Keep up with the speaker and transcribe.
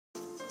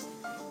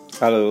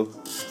Halo,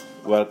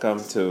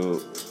 welcome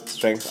to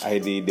Strength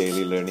ID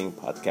Daily Learning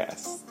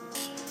Podcast.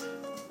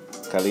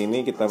 Kali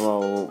ini kita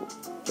mau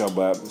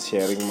coba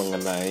sharing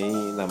mengenai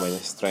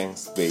namanya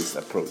Strength Based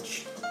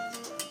Approach.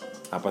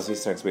 Apa sih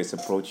Strength Based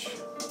Approach?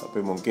 Tapi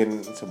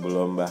mungkin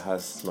sebelum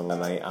bahas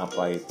mengenai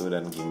apa itu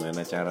dan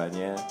gimana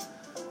caranya,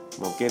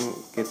 mungkin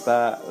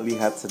kita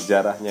lihat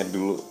sejarahnya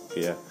dulu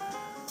ya.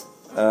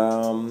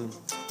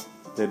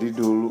 Jadi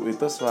dulu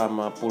itu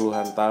selama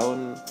puluhan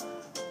tahun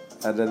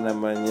ada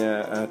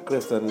namanya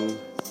Clifton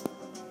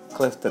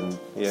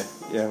ya,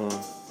 yang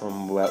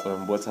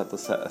membuat satu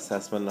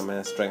assessment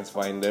namanya Strength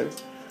Finder,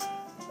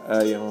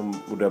 yang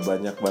udah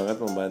banyak banget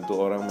membantu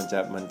orang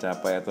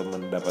mencapai atau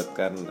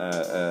mendapatkan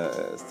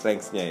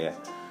strengths-nya ya,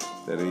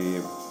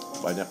 dari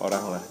banyak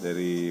orang lah,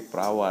 dari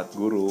perawat,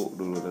 guru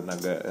dulu,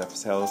 tenaga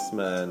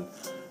salesman,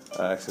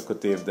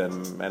 eksekutif dan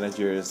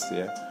managers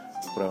ya,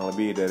 kurang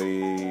lebih dari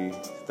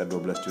sekitar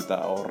 12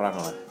 juta orang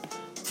lah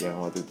yang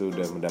waktu itu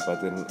udah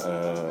mendapatkan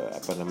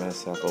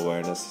self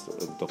awareness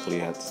untuk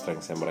lihat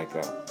strengths-nya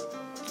mereka.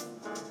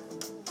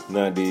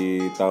 Nah, di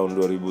tahun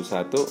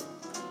 2001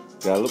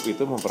 Gallup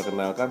itu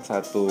memperkenalkan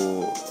satu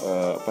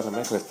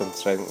Clifton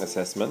Strength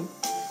Assessment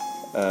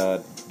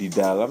di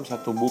dalam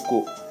satu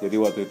buku.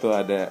 Jadi waktu itu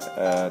ada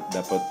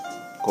dapat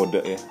kode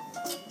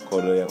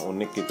yang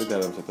unik itu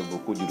dalam satu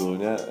buku,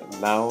 judulnya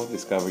Now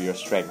Discover Your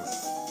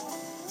Strengths.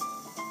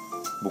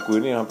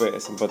 Buku ini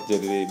sampai sempat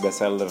jadi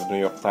bestseller New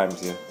York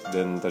Times ya,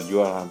 dan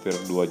terjual hampir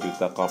 2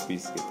 juta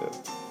copies gitu.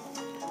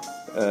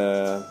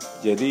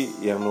 Jadi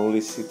yang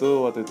nulis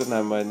itu waktu itu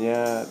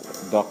namanya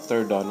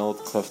Dr.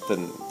 Donald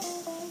Clifton,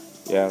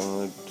 yang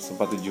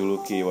sempat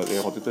dijuluki waktu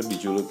itu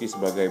dijuluki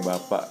sebagai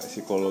bapak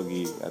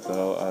psikologi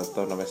atau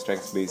namanya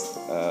strength based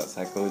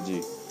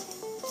psychology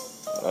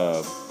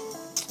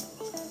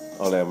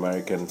oleh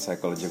American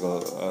Psychological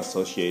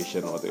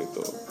Association waktu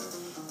itu.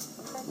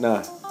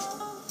 Nah,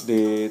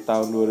 di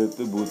tahun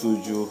 2007,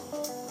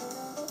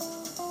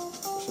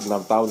 6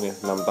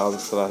 tahun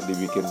setelah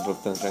dibikin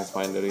Clifton Strength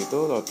Finder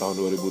itu, tahun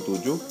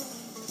 2007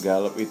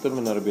 Gallup itu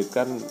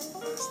menerbitkan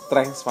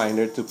Strength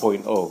Finder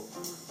 2.0.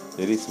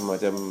 Jadi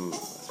semacam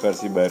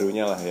versi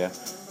barunya lah ya,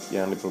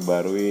 yang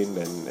diperbaruin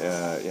dan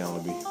yang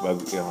lebih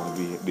bagus, yang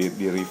lebih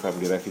di-revamp,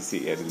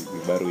 direvisi ya,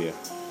 lebih baru ya.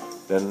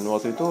 Dan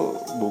waktu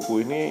itu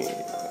buku ini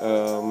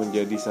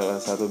menjadi salah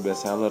satu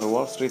bestseller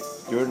Wall Street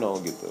Journal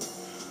gitu.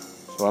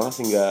 Soalnya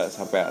sehingga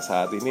sampai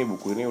saat ini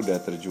buku ini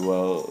udah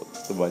terjual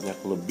sebanyak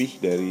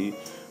lebih dari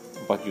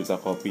 4 juta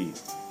kopi,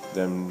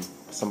 dan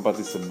sempat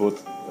disebut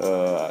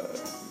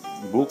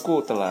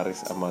buku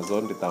terlaris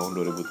Amazon di tahun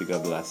 2013.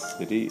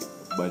 Jadi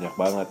banyak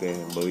banget ya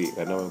yang beli,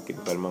 karena mungkin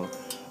memang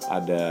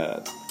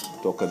ada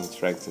token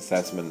strength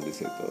assessment di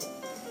situ.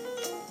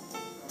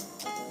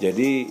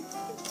 Jadi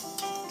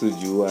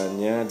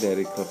tujuannya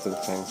dari Clifton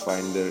Strength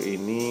Finder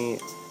ini,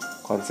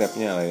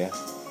 konsepnya lah ya,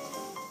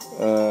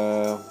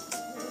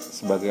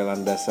 sebagai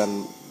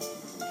landasan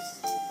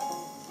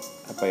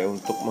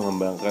untuk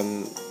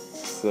mengembangkan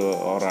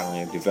seorang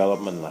ya,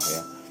 development lah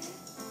ya,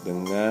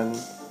 dengan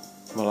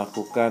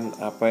melakukan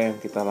apa yang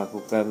kita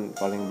lakukan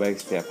paling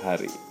baik setiap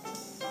hari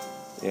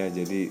ya.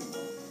 Jadi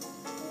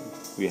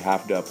we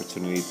have the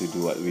opportunity to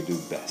do what we do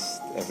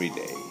best every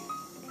day.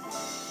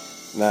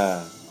 Nah,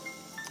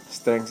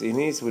 strengths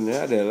ini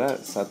sebenarnya adalah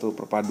satu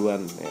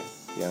perpaduan ya,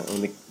 yang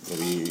unik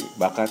dari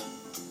bakat,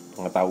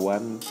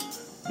 pengetahuan,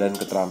 dan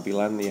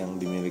keterampilan yang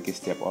dimiliki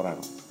setiap orang.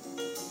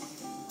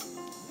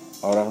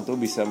 Orang tuh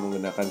bisa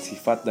menggunakan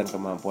sifat dan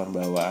kemampuan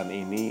bawaan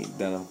ini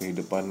dalam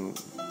kehidupan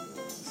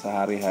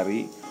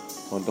sehari-hari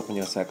untuk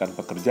menyelesaikan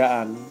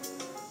pekerjaan,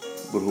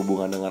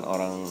 berhubungan dengan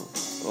orang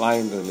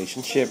lain,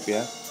 relationship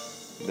ya,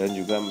 dan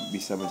juga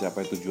bisa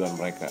mencapai tujuan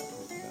mereka.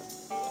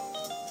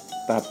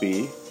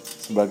 Tapi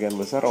sebagian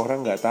besar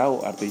orang nggak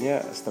tahu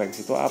artinya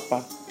strength itu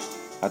apa,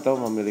 atau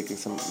mereka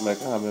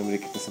nggak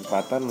memiliki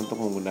kesempatan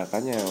untuk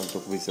menggunakannya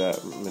untuk bisa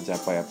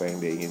mencapai apa yang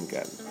dia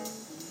inginkan.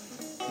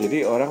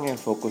 Jadi orang yang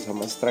fokus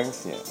sama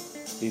strengths-nya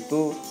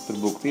itu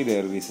terbukti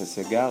dari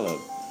risetnya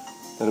Gallup,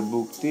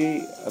 terbukti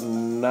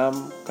 6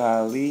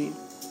 kali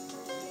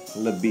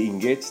lebih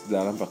engage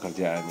dalam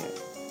pekerjaannya.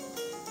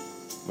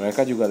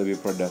 Mereka juga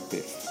lebih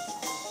produktif,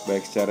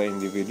 baik secara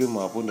individu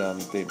maupun dalam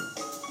tim.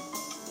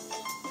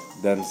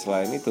 Dan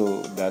selain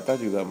itu, data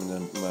juga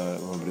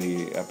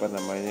memberi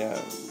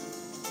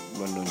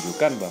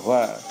menunjukkan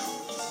bahwa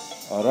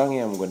orang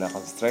yang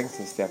menggunakan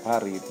strength setiap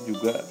hari itu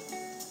juga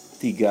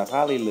 3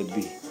 kali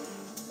lebih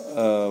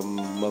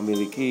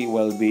memiliki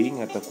well-being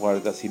atau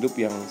kualitas hidup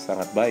yang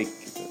sangat baik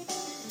gitu.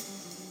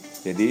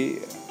 Jadi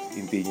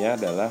intinya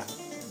adalah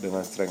dengan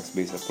strength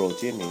based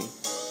approach ini,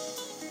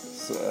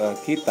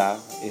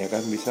 kita ya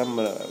kan bisa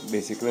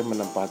basically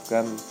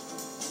menempatkan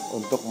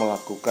untuk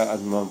melakukan,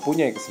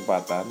 mempunyai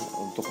kesempatan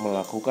untuk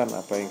melakukan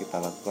apa yang kita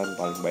lakukan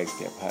paling baik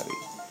setiap hari.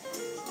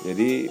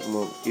 Jadi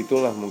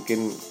itulah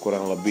mungkin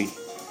kurang lebih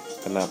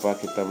kenapa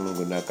kita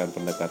menggunakan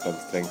pendekatan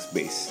strength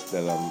based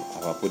dalam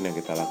apapun yang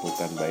kita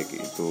lakukan, baik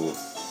itu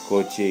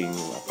coaching,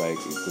 baik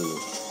itu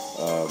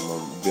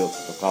membuild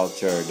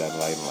culture dan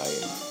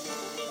lain-lain.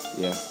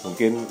 Ya,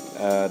 mungkin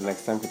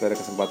next time kita ada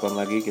kesempatan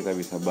lagi, kita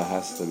bisa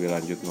bahas lebih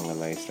lanjut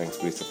mengenai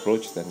strength based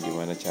approach dan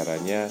gimana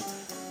caranya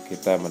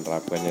kita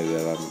menerapkannya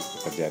dalam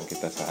pekerjaan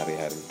kita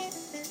sehari-hari.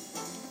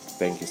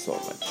 Thank you so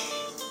much.